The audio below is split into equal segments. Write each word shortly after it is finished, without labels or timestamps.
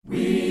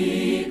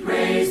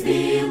Praise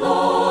thee,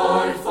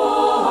 Lord,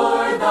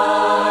 for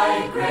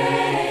thy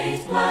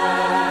great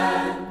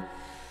plan,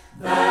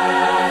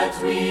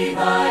 that we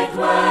thy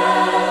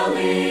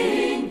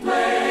dwelling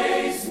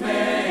place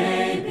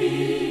may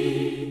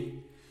be.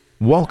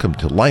 Welcome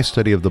to Life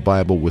Study of the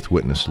Bible with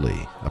Witness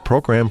Lee, a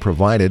program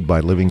provided by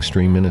Living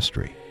Stream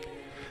Ministry.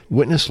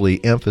 Witness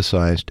Lee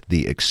emphasized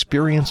the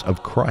experience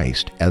of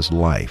Christ as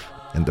life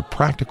and the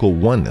practical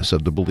oneness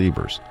of the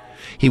believers.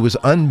 He was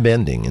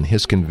unbending in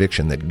his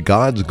conviction that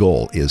God's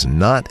goal is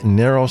not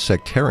narrow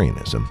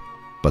sectarianism,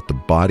 but the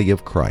body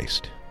of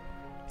Christ.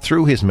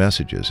 Through his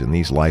messages in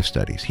these life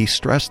studies, he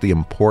stressed the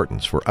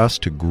importance for us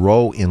to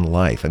grow in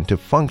life and to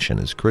function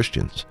as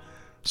Christians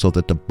so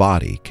that the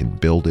body can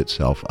build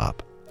itself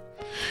up.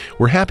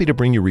 We're happy to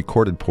bring you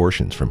recorded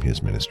portions from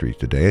his ministry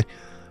today,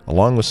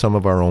 along with some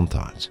of our own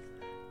thoughts.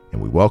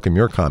 And we welcome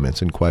your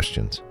comments and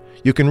questions.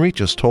 You can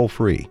reach us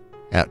toll-free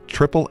at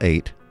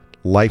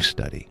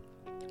 888-LIFE-STUDY.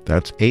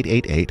 That's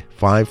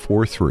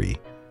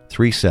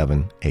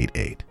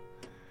 888-543-3788.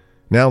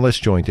 Now let's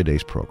join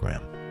today's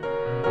program.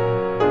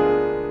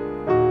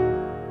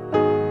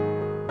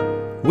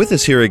 With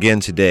us here again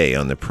today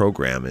on the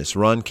program is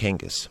Ron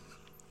Kangas.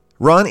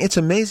 Ron, it's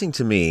amazing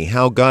to me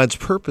how God's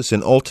purpose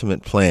and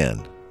ultimate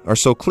plan are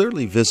so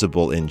clearly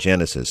visible in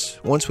Genesis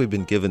once we've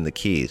been given the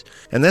keys.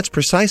 And that's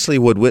precisely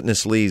what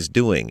Witness Lee's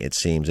doing, it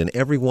seems, in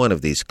every one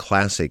of these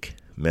classic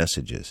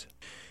messages.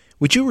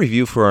 Would you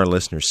review for our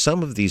listeners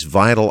some of these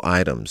vital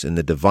items in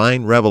the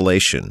divine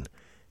revelation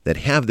that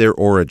have their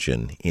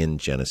origin in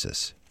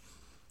Genesis?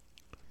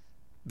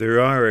 There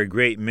are a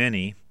great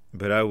many,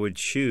 but I would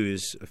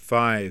choose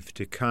 5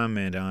 to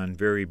comment on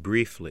very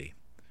briefly.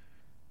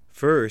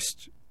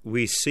 First,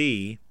 we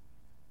see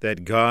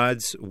that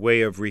God's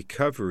way of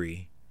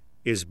recovery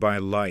is by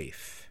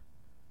life.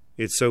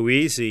 It's so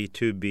easy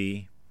to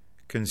be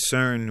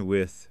concerned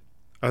with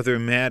other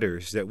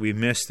matters that we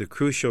miss the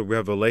crucial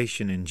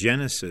revelation in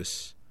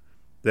Genesis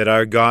that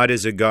our God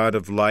is a God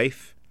of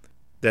life,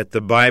 that the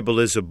Bible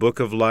is a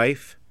book of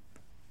life,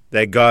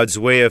 that God's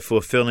way of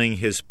fulfilling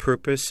His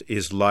purpose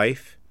is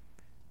life,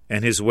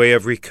 and His way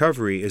of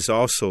recovery is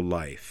also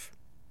life.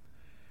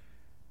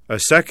 A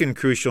second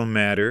crucial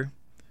matter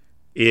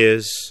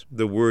is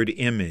the word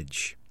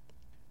image.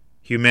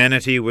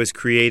 Humanity was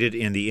created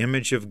in the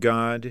image of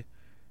God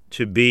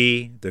to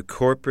be the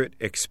corporate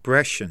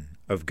expression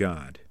of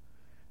God.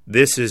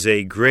 This is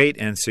a great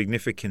and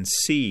significant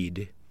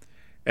seed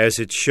as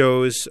it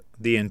shows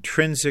the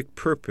intrinsic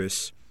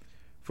purpose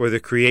for the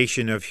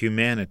creation of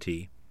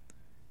humanity.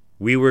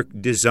 We were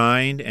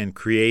designed and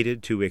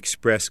created to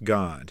express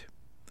God.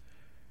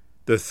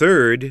 The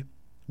third,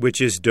 which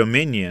is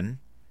dominion,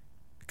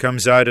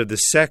 comes out of the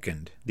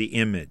second, the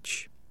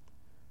image.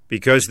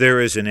 Because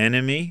there is an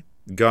enemy,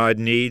 God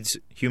needs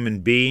human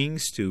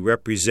beings to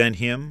represent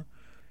Him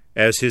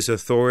as His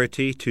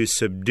authority to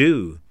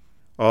subdue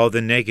all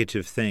the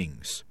negative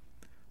things.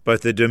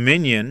 But the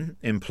dominion,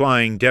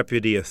 implying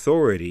deputy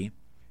authority,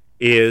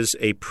 is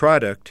a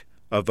product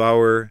of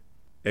our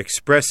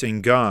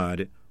expressing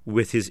God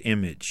with His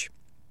image.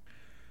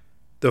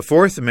 The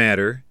fourth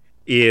matter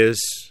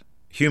is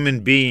human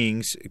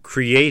beings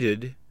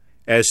created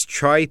as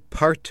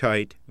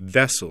tripartite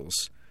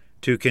vessels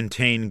to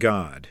contain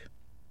God.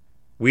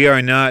 We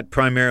are not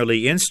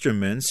primarily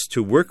instruments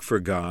to work for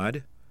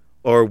God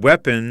or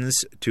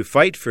weapons to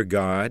fight for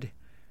God,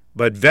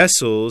 but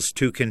vessels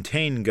to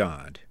contain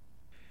God.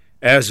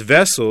 As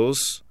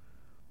vessels,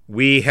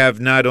 we have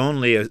not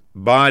only a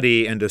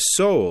body and a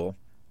soul,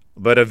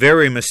 but a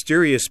very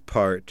mysterious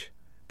part,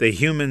 the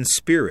human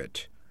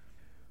spirit,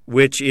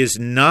 which is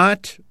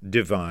not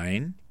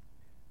divine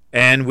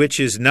and which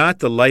is not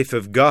the life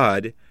of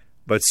God,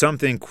 but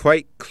something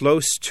quite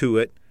close to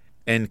it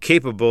and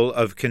capable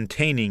of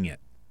containing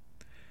it.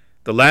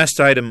 The last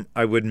item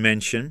I would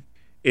mention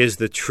is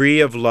the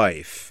tree of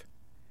life,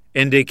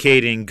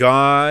 indicating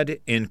God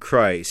in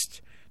Christ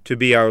to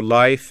be our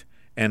life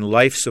and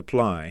life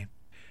supply,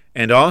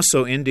 and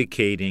also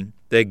indicating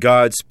that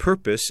God's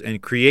purpose in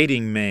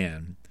creating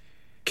man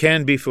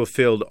can be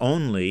fulfilled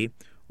only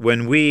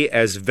when we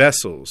as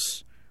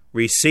vessels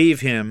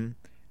receive Him,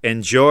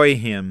 enjoy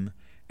Him,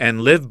 and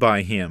live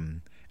by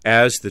Him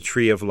as the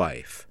tree of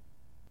life.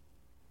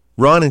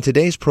 Ron, in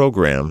today's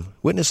program,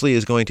 Witness Lee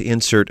is going to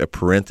insert a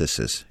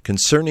parenthesis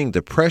concerning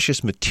the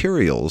precious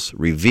materials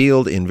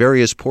revealed in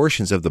various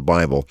portions of the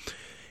Bible,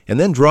 and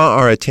then draw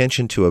our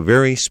attention to a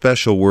very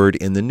special word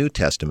in the New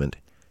Testament,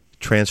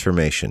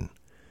 transformation.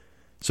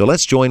 So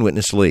let's join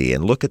Witness Lee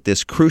and look at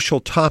this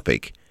crucial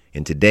topic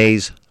in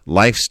today's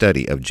life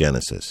study of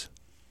Genesis.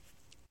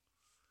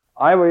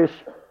 I wish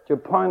to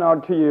point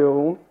out to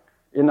you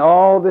in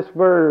all these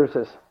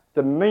verses,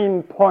 the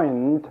main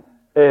point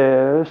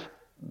is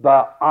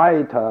the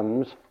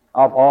items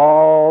of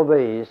all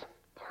these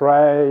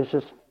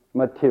precious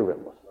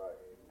materials.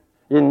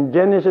 In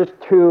Genesis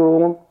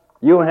 2,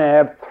 you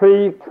have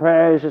 3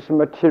 precious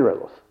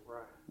materials: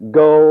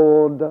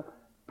 gold,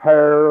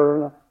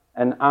 pearl,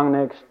 and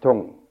onyx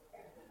stone.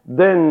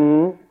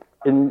 Then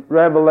in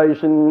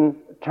Revelation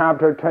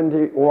chapter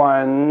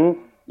 21,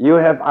 you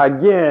have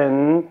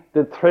again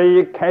the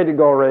three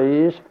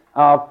categories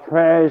of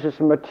precious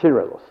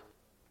materials: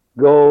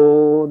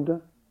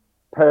 gold,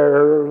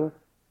 pearl,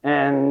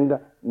 and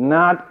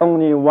not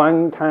only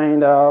one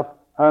kind of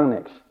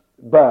onyx,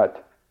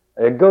 but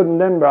a good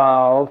number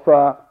of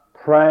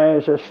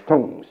precious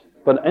stones.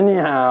 But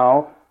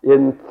anyhow,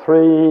 in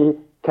three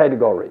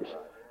categories: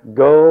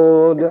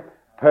 gold,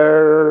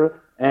 pearl,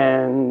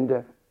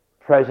 and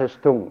precious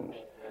stones.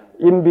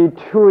 In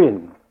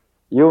between,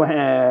 you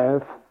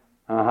have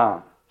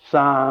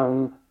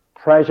some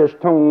precious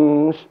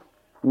stones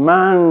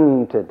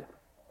mounted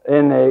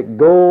in a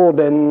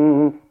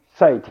golden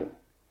setting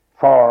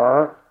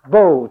for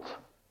both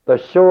the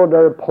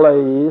shoulder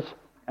place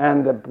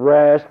and the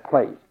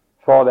breastplate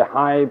for the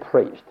high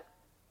priest.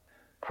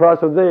 Plus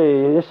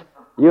this,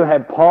 you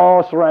have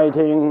Paul's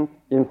writing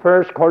in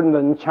 1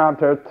 Corinthians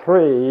chapter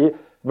 3,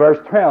 verse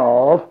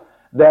 12,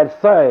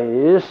 that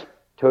says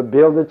to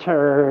build the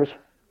church,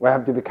 we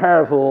have to be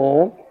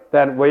careful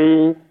that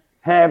we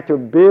have to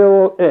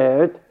build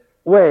it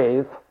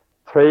with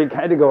three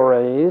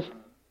categories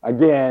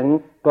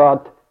again,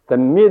 but the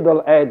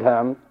middle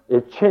atom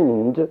is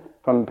changed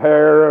from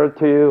pearl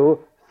to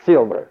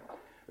silver,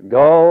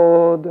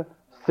 gold,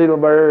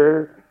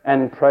 silver,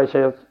 and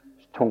precious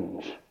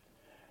stones.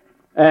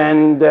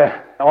 And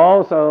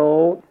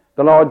also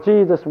the Lord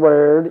Jesus'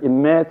 word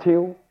in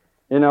Matthew,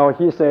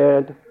 he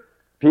said,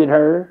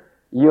 Peter,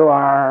 you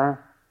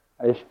are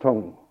a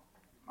stone.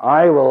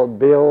 I will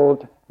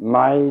build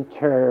my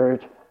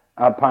church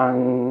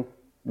upon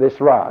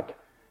this rock.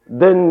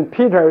 Then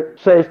Peter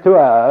says to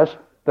us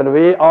that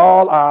we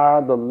all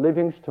are the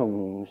living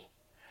stones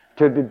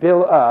to be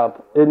built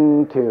up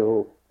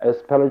into a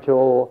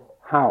spiritual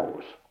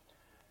house.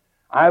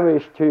 I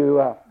wish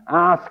to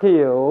ask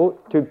you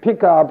to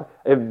pick up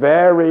a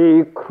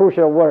very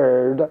crucial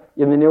word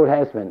in the New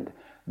Testament.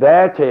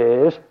 That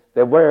is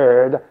the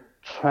word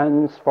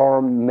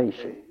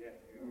transformation.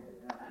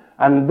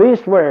 And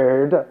this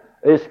word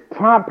is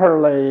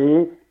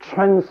properly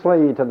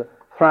translated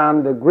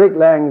from the Greek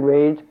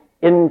language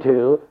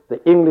into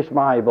the English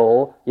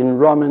Bible in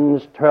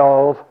Romans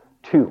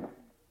 12:2.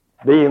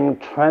 Being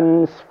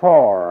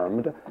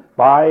transformed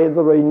by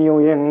the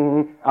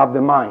renewing of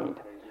the mind.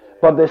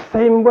 But the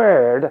same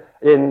word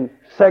in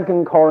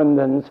 2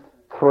 Corinthians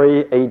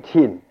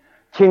 3:18.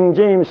 King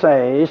James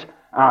says,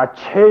 are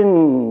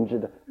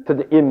changed to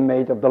the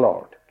image of the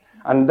Lord.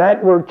 And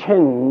that word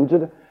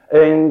changed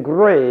in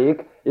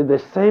Greek is the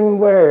same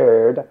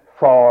word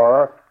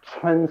for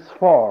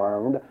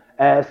transformed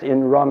as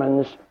in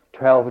Romans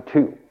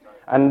 12:2.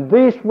 And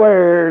this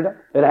word,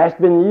 it has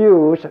been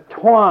used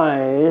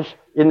twice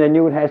in the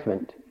New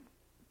Testament.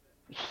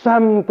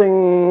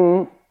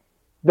 Something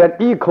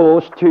that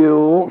equals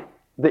to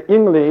the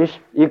English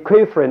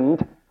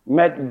equivalent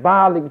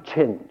metabolic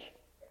change.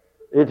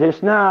 It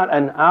is not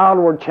an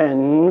outward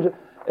change,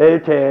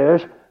 it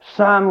is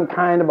some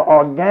kind of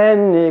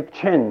organic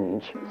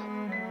change.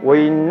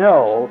 We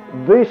know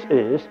this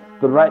is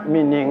the right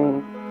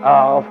meaning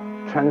of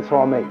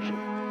transformation.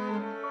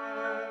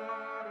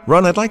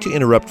 Ron, I'd like to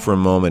interrupt for a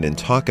moment and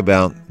talk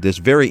about this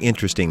very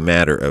interesting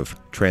matter of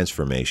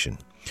transformation.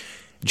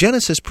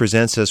 Genesis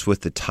presents us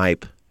with the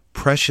type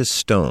precious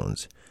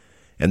stones,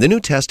 and the New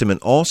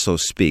Testament also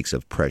speaks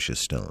of precious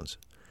stones.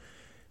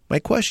 My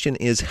question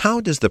is,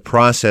 how does the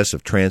process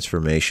of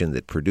transformation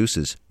that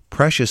produces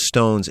precious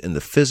stones in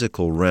the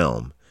physical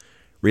realm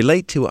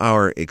relate to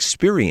our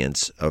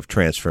experience of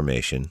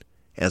transformation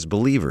as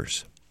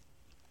believers?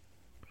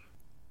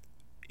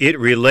 It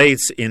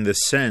relates in the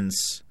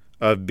sense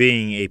of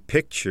being a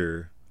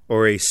picture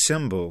or a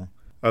symbol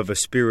of a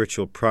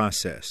spiritual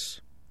process.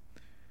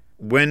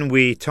 When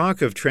we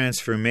talk of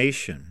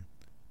transformation,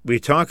 we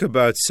talk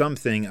about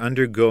something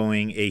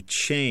undergoing a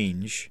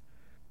change,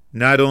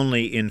 not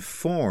only in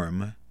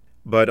form,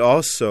 but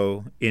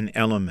also in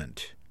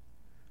element.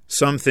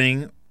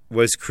 Something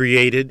was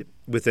created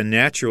with a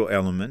natural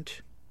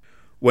element.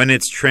 When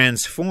it's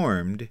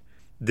transformed,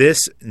 this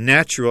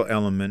natural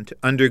element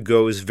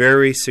undergoes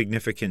very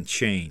significant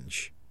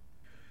change.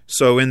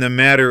 So in the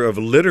matter of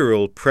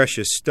literal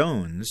precious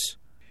stones,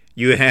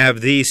 you have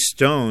these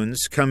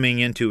stones coming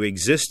into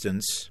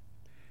existence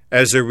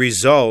as a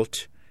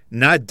result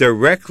not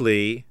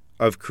directly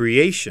of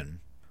creation,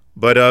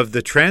 but of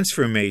the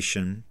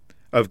transformation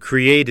of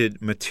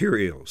created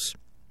materials.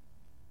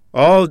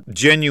 All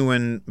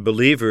genuine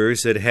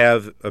believers that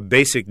have a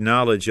basic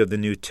knowledge of the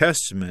New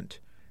Testament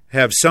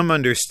have some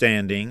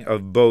understanding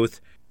of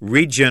both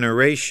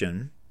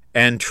regeneration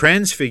and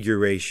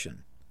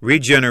transfiguration.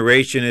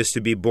 Regeneration is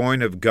to be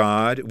born of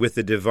God with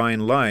the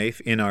divine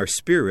life in our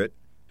spirit.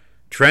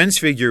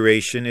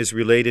 Transfiguration is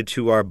related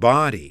to our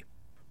body.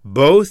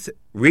 Both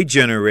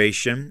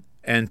regeneration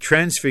and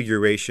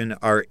transfiguration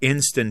are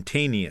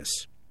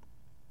instantaneous.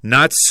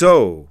 Not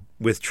so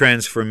with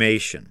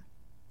transformation.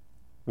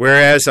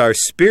 Whereas our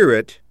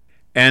spirit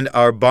and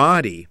our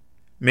body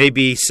may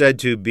be said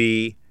to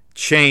be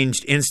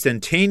changed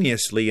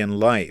instantaneously in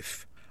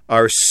life,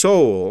 our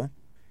soul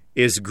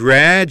is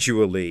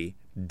gradually,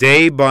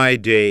 day by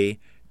day,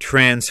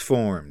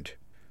 transformed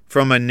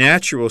from a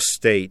natural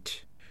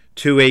state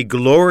to a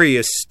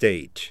glorious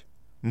state,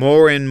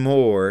 more and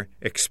more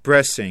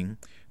expressing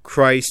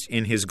Christ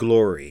in his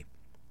glory.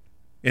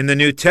 In the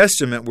New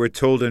Testament, we're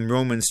told in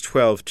Romans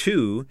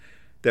 12:2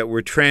 that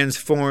we're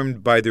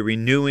transformed by the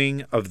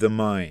renewing of the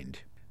mind.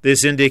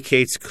 This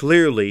indicates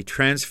clearly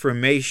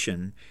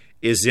transformation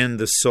is in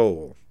the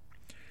soul.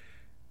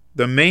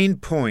 The main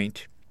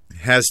point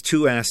has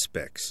two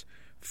aspects.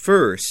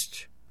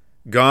 First,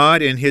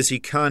 God in his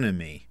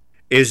economy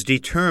is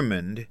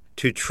determined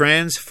to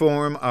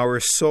transform our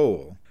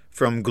soul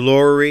from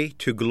glory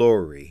to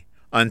glory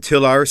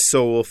until our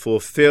soul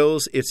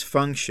fulfills its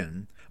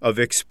function of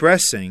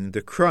expressing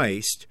the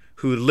Christ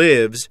who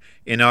lives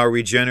in our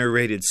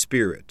regenerated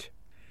spirit.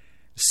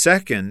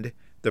 Second,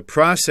 the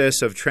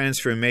process of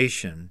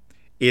transformation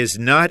is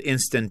not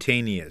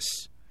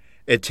instantaneous.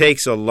 It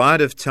takes a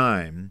lot of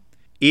time,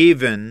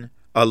 even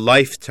a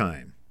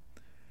lifetime.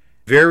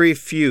 Very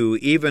few,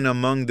 even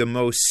among the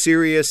most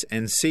serious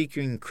and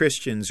seeking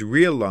Christians,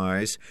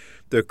 realize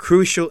the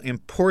crucial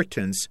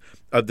importance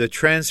of the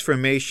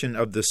transformation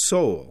of the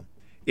soul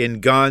in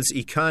God's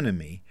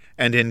economy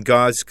and in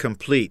God's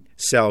complete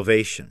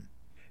salvation.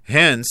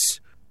 Hence,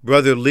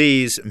 Brother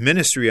Lee's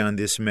ministry on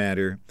this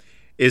matter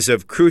is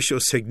of crucial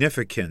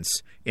significance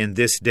in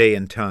this day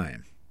and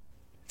time.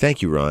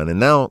 Thank you, Ron. And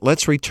now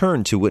let's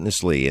return to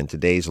Witness Lee in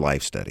today's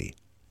life study.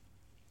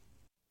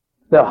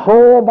 The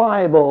whole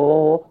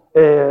Bible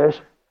is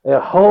a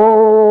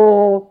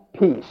whole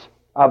piece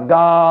of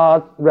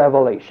God's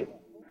revelation.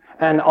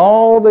 And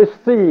all the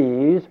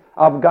seeds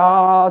of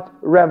God's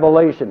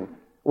revelation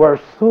were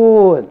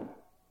sown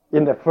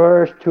in the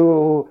first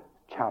two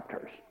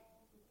chapters.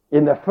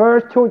 In the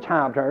first two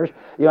chapters,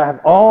 you have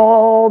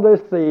all the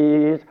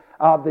seeds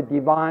of the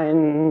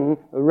divine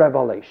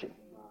revelation.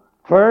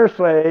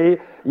 Firstly,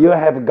 you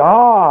have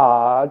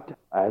God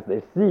as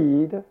the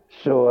seed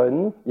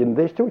sown in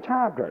these two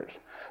chapters.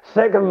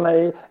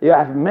 Secondly, you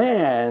have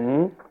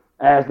man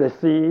as the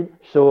seed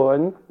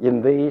sown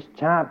in these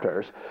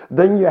chapters.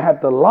 Then you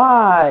have the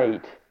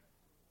light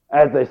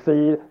as the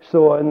seed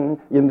sown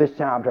in these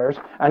chapters.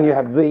 And you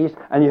have this,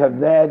 and you have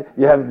that,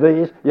 you have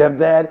this, you have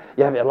that.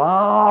 You have a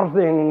lot of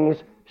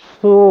things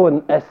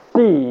sown as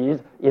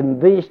seeds in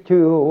these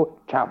two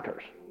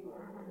chapters.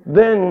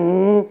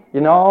 Then,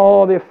 in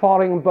all the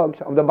following books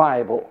of the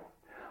Bible,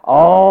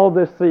 all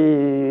the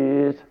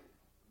seeds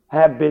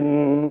have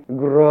been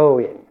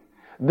growing.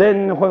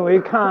 Then when we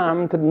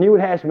come to the New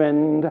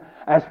Testament,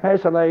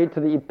 especially to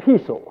the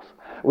epistles,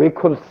 we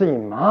could see,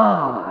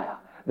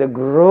 the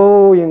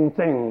growing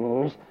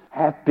things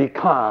have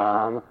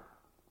become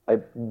a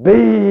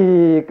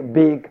big,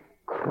 big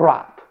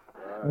crop.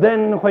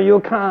 Then when you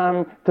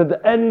come to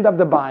the end of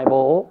the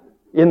Bible,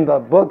 in the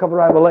book of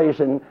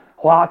Revelation,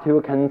 what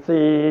you can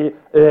see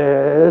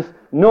is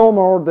no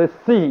more the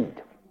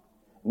seed,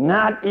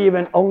 not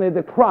even only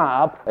the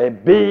crop, a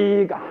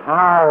big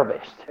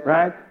harvest,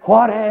 right?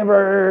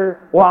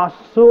 Whatever was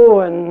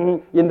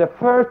sown in the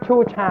first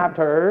two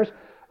chapters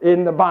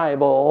in the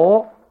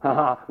Bible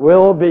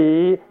will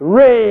be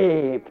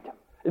reaped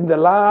in the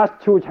last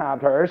two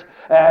chapters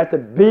as the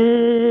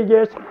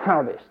biggest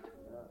harvest.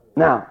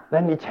 Now,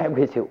 let me check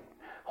with you.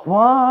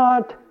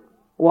 What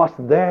was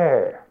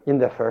there in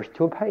the first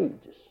two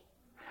pages?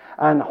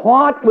 And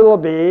what will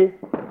be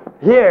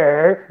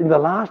here in the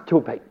last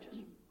two pages?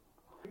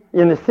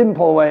 In a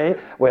simple way,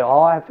 we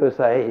all have to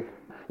say,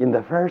 in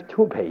the first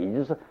two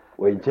pages,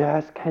 we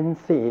just can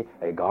see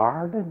a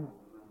garden,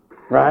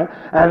 right?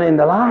 And in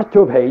the last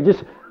two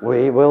pages,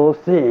 we will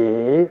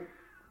see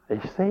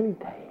a city.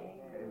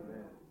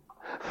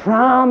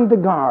 From the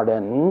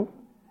garden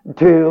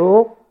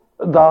to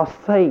the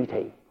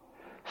city.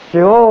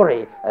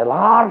 Surely, a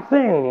lot of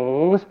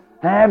things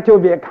have to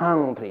be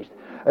accomplished.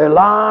 A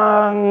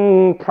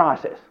long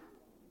process.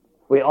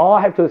 We all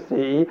have to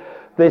see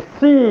the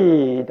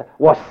seed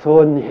was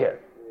sown here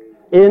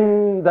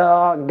in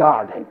the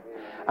garden,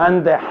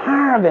 and the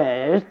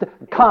harvest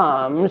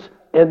comes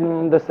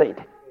in the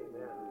city.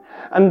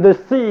 And the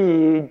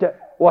seed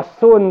was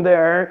sown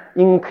there,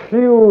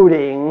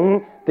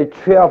 including the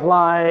tree of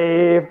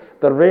life,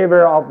 the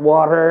river of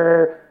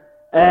water,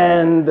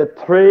 and the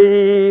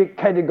three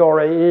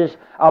categories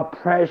of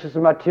precious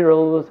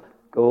materials: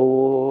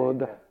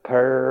 gold,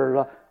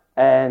 pearl,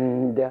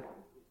 and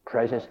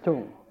precious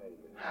stone.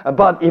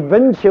 But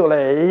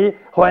eventually,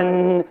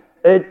 when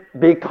it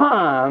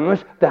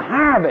becomes the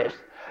harvest,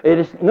 it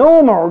is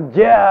no more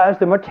just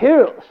the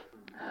materials,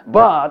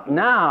 but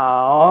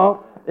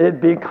now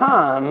it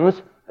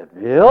becomes a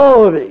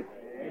building.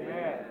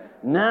 Amen.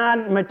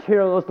 Not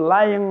materials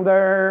lying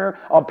there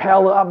or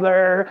piled up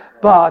there,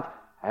 but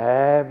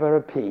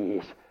every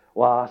piece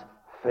was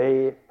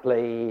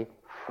faithfully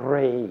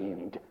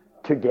framed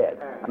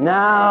together.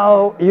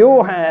 Now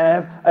you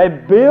have a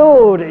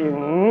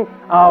building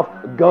of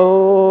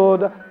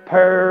gold,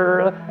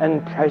 pearl,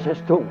 and precious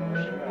stones.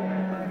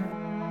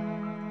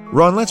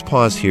 Ron, let's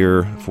pause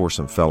here for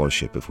some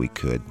fellowship, if we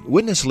could.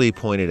 Witness Lee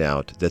pointed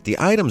out that the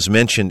items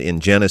mentioned in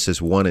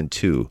Genesis 1 and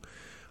 2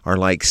 are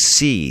like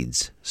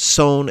seeds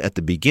sown at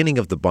the beginning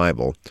of the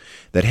Bible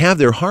that have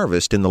their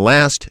harvest in the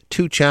last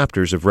 2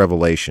 chapters of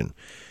Revelation.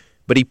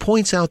 But he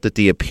points out that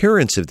the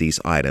appearance of these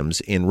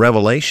items in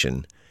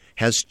Revelation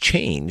has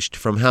changed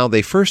from how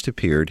they first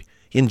appeared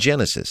in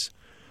Genesis.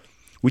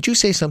 Would you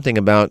say something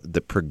about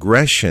the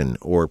progression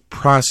or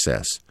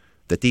process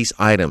that these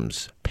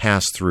items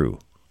pass through?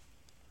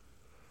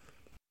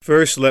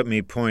 First, let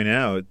me point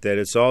out that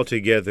it's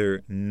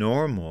altogether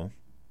normal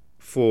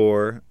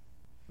for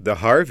the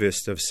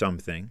harvest of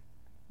something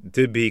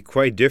to be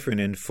quite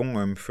different in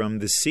form from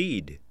the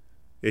seed.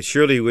 It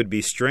surely would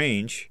be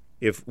strange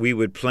if we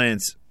would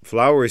plant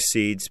flower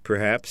seeds,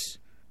 perhaps,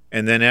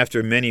 and then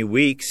after many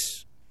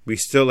weeks, we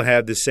still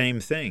have the same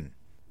thing.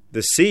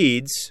 The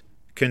seeds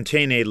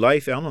contain a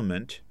life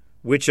element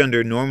which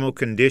under normal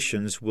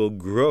conditions will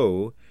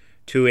grow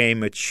to a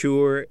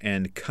mature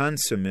and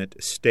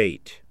consummate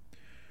state.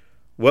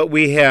 What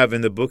we have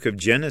in the book of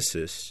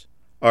Genesis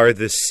are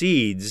the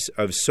seeds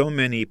of so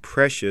many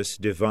precious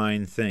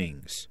divine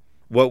things.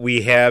 What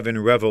we have in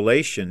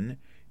Revelation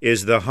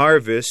is the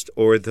harvest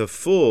or the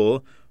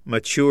full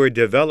mature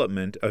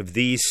development of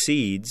these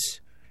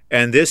seeds,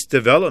 and this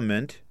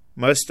development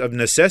must of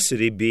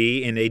necessity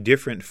be in a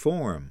different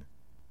form.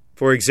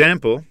 For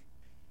example,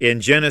 in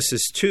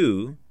Genesis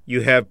 2,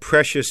 you have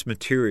precious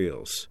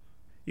materials.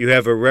 You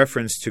have a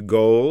reference to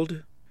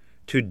gold,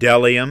 to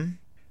bdellium,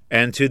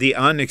 and to the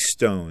onyx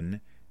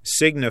stone,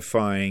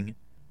 signifying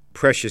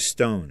precious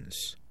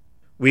stones.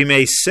 We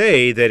may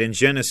say that in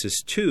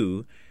Genesis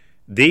 2,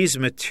 these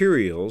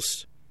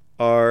materials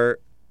are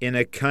in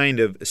a kind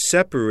of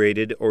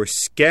separated or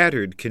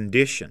scattered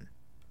condition.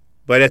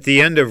 But at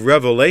the end of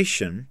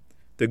Revelation,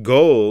 the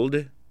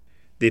gold,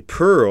 the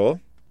pearl,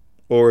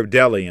 or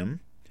bdellium,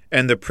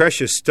 and the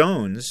precious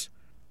stones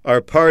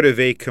are part of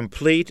a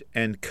complete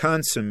and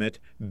consummate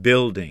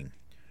building.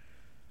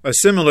 A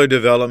similar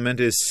development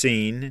is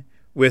seen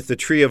with the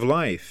tree of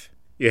life.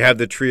 You have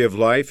the tree of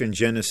life in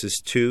Genesis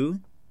 2.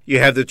 You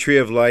have the tree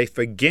of life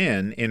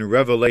again in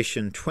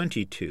Revelation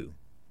 22.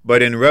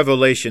 But in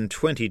Revelation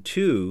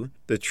 22,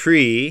 the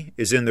tree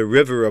is in the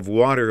river of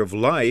water of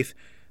life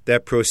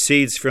that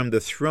proceeds from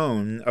the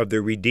throne of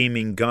the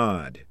redeeming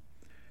God.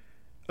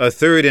 A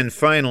third and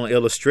final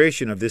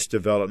illustration of this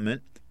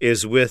development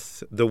is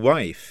with the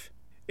wife.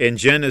 In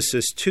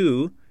Genesis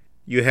 2,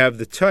 you have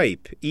the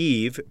type,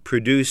 Eve,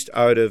 produced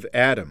out of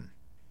Adam.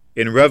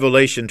 In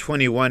Revelation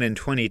 21 and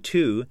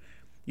 22,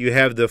 you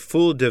have the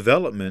full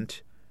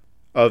development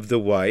of the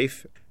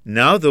wife.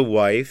 Now the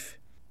wife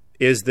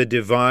is the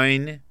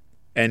divine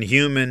and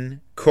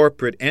human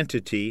corporate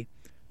entity,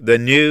 the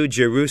New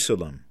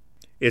Jerusalem.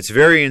 It's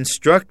very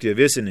instructive,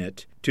 isn't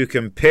it, to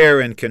compare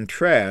and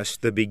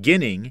contrast the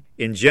beginning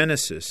in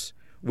Genesis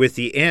with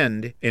the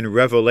end in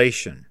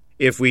Revelation.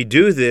 If we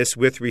do this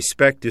with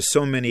respect to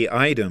so many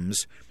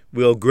items,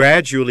 we'll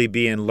gradually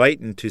be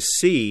enlightened to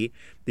see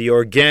the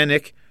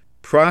organic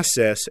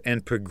process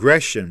and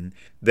progression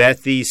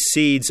that these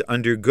seeds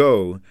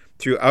undergo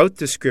throughout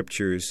the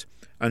Scriptures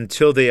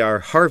until they are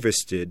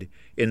harvested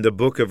in the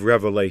book of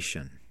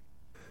Revelation.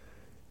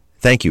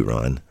 Thank you,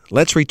 Ron.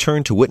 Let's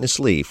return to Witness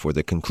Lee for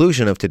the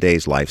conclusion of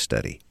today's life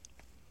study.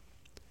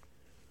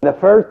 The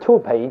first 2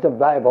 pages of the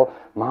Bible,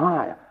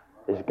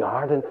 is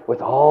guarded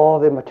with all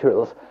the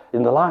materials.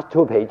 In the last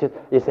 2 pages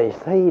is a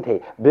city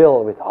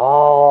built with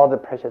all the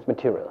precious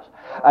materials.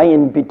 And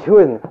in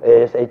between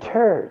is a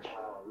church.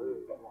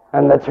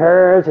 And the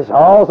church is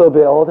also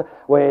built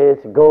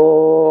with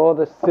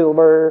gold,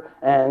 silver,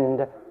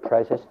 and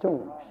precious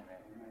stones.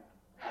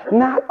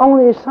 Not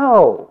only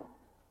so,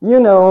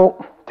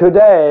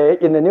 today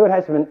in the New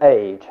Testament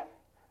age,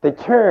 the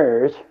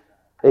church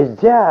is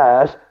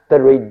just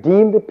the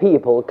redeemed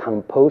people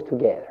composed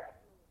together.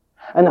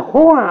 And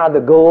who are the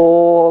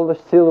gold,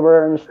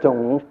 silver, and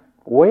stones?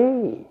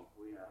 We.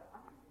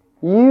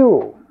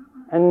 You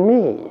and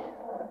me.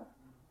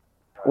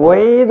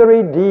 We, the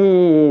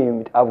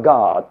redeemed of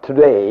God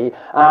today,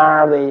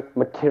 are the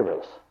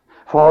materials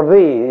for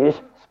this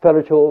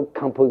spiritual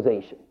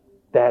composition.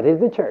 That is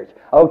the church.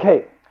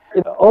 Okay,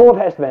 in the Old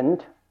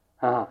Testament,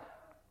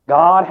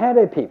 God had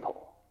a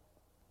people,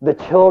 the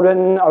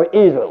children of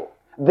Israel.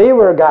 They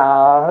were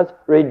God's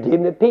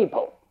redeemed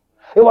people.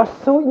 It was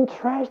so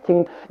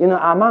interesting,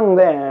 among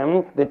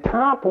them, the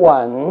top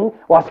one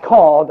was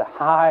called the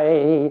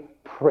high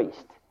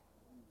priest.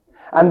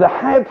 And the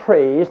high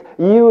priest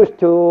used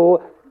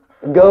to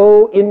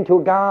go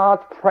into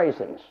God's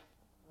presence.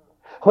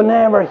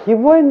 Whenever he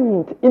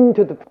went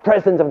into the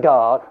presence of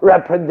God,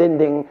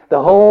 representing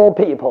the whole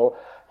people,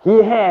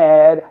 he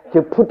had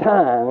to put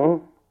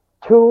on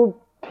 2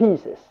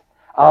 pieces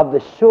of the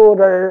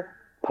shoulder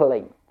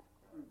plate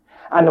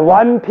and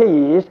 1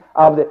 piece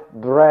of the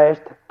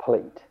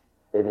breastplate.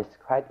 It is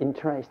quite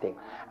interesting.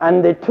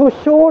 And the 2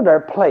 shoulder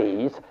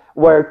plates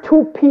were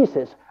 2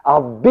 pieces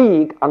of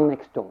big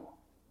onyx stone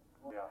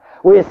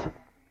with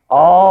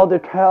all the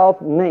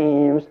 12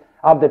 names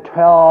of the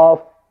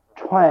 12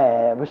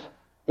 tribes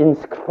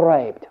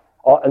inscribed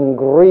or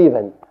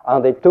engraven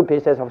on the 2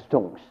 pieces of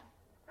stones.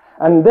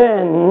 And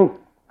then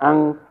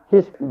on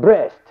his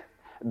breast,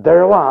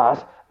 there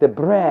was the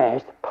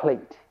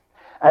breastplate.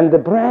 And the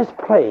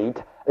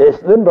breastplate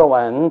is, number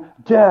one,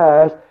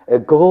 just a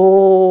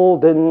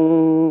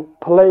golden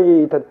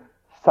plated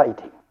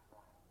siding.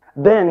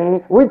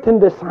 Then within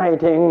the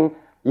siding,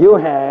 you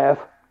have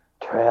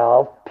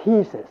 12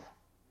 pieces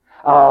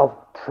of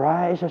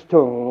precious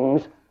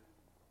stones.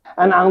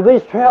 And on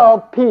these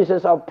 12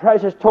 pieces of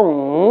precious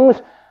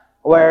stones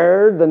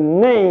were the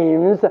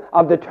names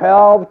of the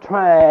 12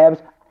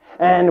 tribes.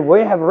 And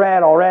we have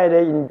read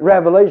already in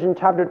Revelation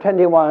chapter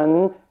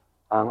 21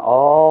 on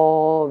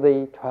all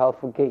the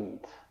 12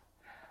 gates.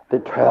 The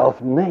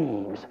 12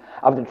 names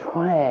of the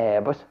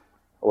tribes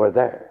were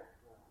there.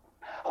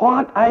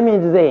 What I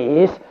mean is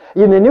this: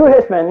 in the New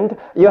Testament,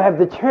 you have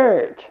the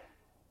church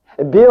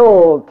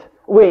built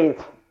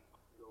with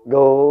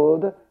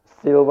gold,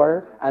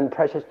 silver, and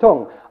precious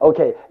stone.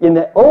 Okay, in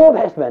the Old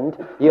Testament,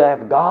 you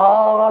have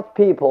God's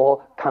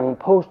people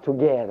composed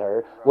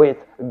together with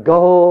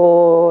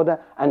gold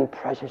and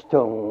precious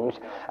stones,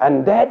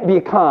 and that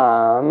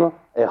become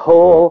a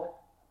whole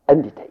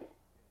entity.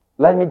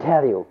 Let me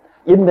tell you,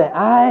 in the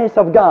eyes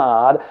of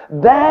God,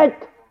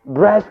 that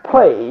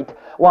breastplate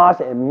was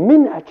a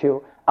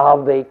miniature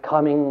of the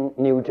coming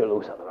New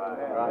Jerusalem.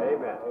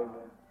 Amen.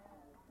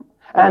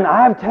 And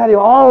I tell you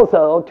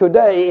also,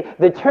 today,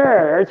 the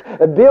church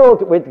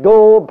built with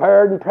gold,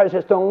 pearl, and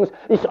precious stones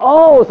is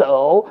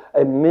also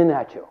a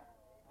miniature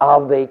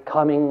of the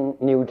coming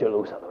New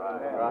Jerusalem.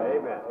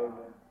 Amen.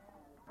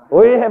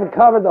 We have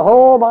covered the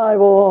whole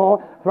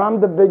Bible from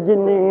the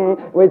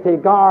beginning with a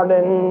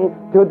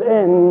garden to the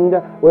end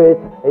with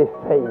a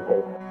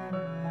city.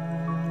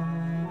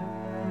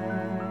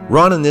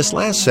 Ron, in this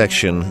last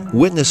section,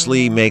 Witness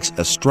Lee makes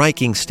a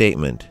striking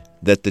statement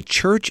that the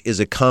church is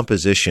a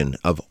composition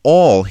of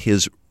all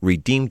his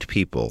redeemed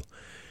people,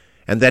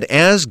 and that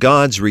as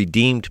God's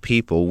redeemed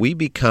people, we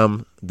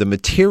become the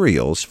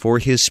materials for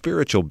his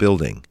spiritual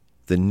building,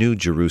 the New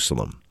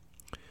Jerusalem.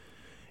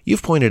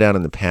 You've pointed out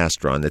in the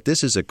past, Ron, that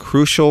this is a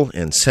crucial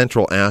and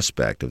central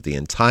aspect of the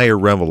entire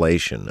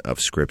revelation of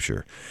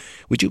Scripture.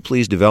 Would you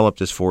please develop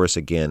this for us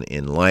again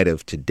in light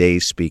of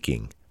today's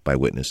speaking by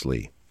Witness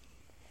Lee?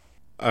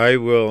 I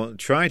will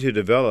try to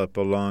develop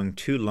along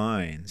two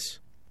lines.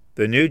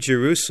 The New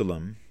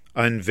Jerusalem,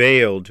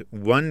 unveiled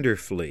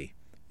wonderfully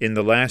in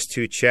the last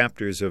two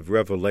chapters of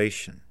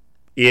Revelation,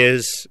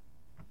 is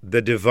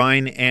the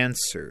divine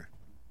answer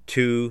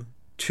to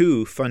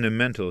two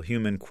fundamental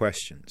human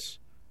questions.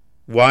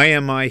 Why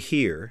am I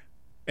here,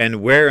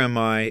 and where am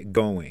I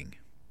going?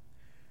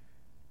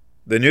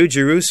 The New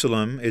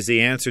Jerusalem is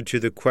the answer to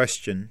the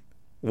question,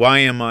 why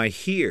am I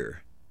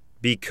here?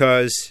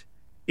 Because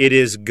it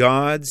is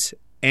God's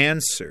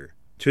answer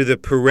to the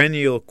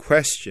perennial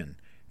question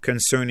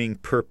concerning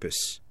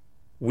purpose.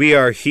 We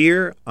are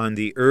here on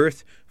the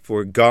earth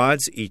for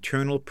God's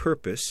eternal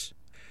purpose,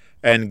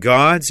 and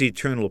God's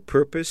eternal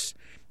purpose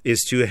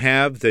is to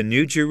have the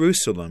New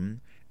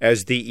Jerusalem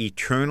as the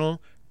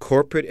eternal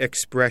corporate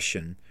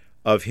expression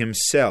of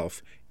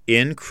himself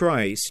in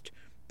Christ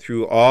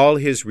through all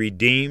his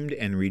redeemed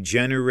and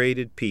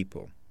regenerated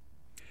people.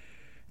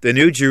 The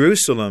New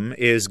Jerusalem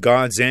is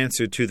God's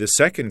answer to the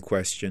second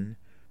question,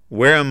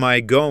 where am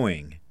I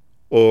going?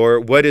 Or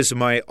what is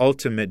my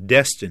ultimate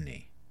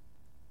destiny?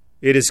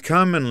 It is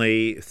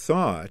commonly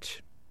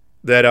thought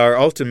that our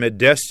ultimate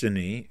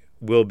destiny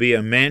will be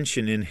a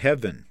mansion in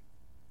heaven.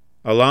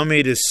 Allow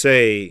me to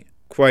say,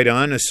 quite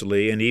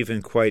honestly and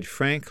even quite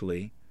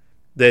frankly,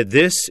 that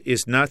this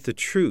is not the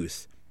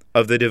truth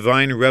of the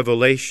divine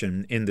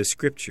revelation in the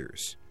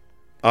Scriptures.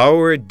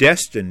 Our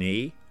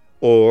destiny,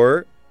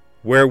 or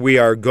where we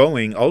are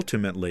going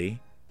ultimately,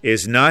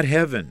 is not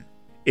heaven.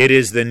 It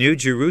is the New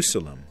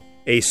Jerusalem,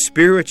 a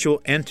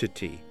spiritual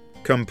entity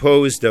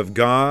composed of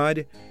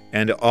God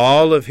and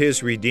all of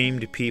his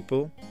redeemed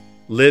people,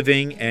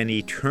 living an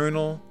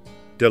eternal,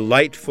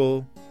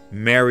 delightful,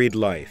 married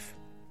life.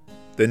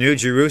 The New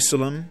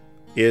Jerusalem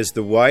is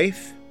the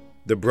wife,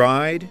 the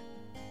bride,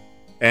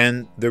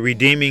 and the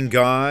redeeming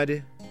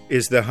God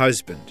is the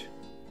husband.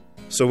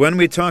 So when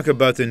we talk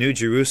about the New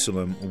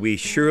Jerusalem, we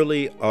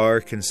surely are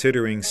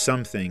considering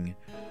something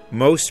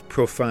most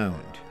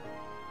profound.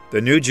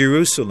 The New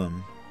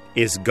Jerusalem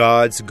is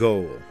God's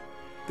goal.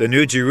 The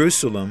New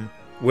Jerusalem,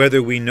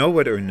 whether we know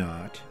it or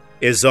not,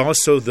 is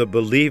also the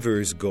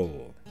believer's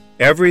goal.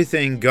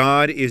 Everything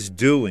God is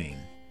doing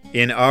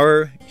in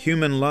our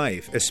human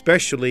life,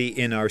 especially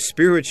in our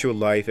spiritual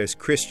life as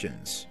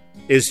Christians,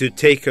 is to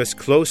take us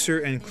closer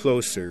and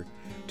closer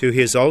to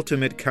his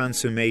ultimate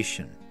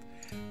consummation,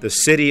 the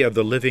city of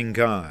the living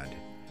God,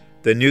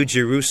 the New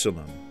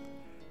Jerusalem,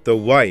 the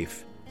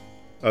wife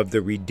of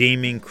the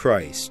redeeming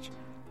Christ,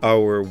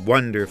 our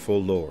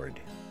wonderful Lord.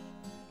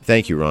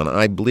 Thank you, Ron.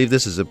 I believe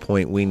this is a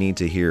point we need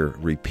to hear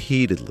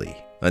repeatedly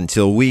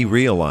until we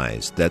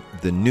realize that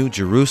the New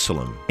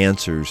Jerusalem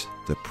answers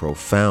the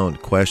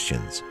profound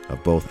questions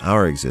of both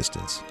our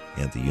existence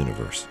and the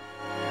universe.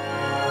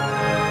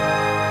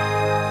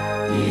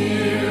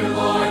 Dear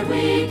Lord,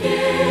 we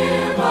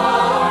give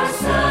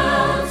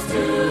ourselves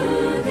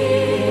to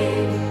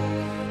Thee.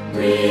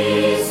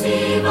 Receive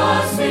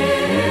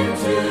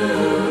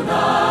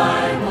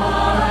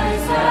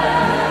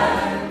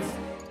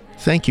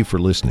Thank you for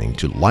listening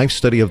to Life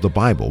Study of the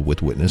Bible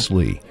with Witness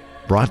Lee,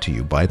 brought to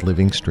you by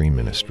Living Stream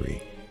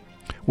Ministry.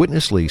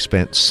 Witness Lee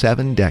spent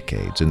 7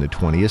 decades in the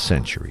 20th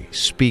century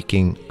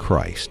speaking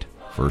Christ,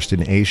 first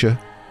in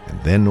Asia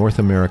and then North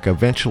America,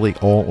 eventually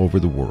all over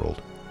the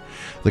world.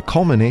 The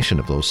culmination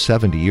of those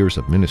 70 years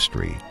of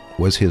ministry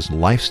was his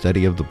life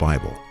study of the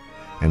Bible,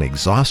 an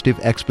exhaustive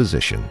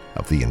exposition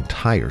of the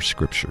entire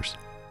Scriptures.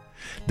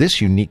 This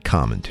unique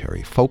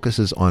commentary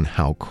focuses on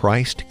how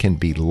Christ can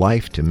be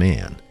life to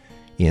man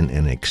in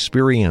an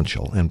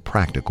experiential and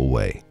practical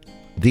way.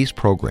 These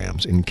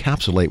programs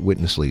encapsulate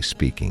Witness Lee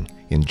speaking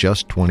in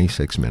just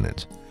 26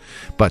 minutes.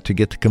 But to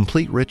get the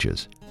complete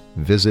riches,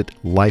 visit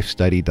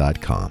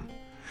lifestudy.com.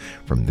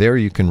 From there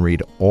you can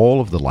read all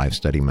of the Life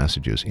Study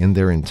messages in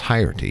their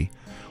entirety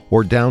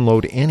or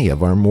download any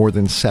of our more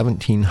than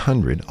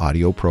 1,700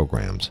 audio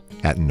programs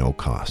at no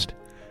cost.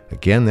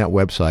 Again, that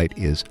website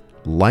is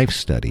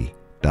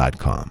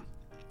lifestudy.com.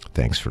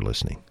 Thanks for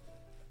listening.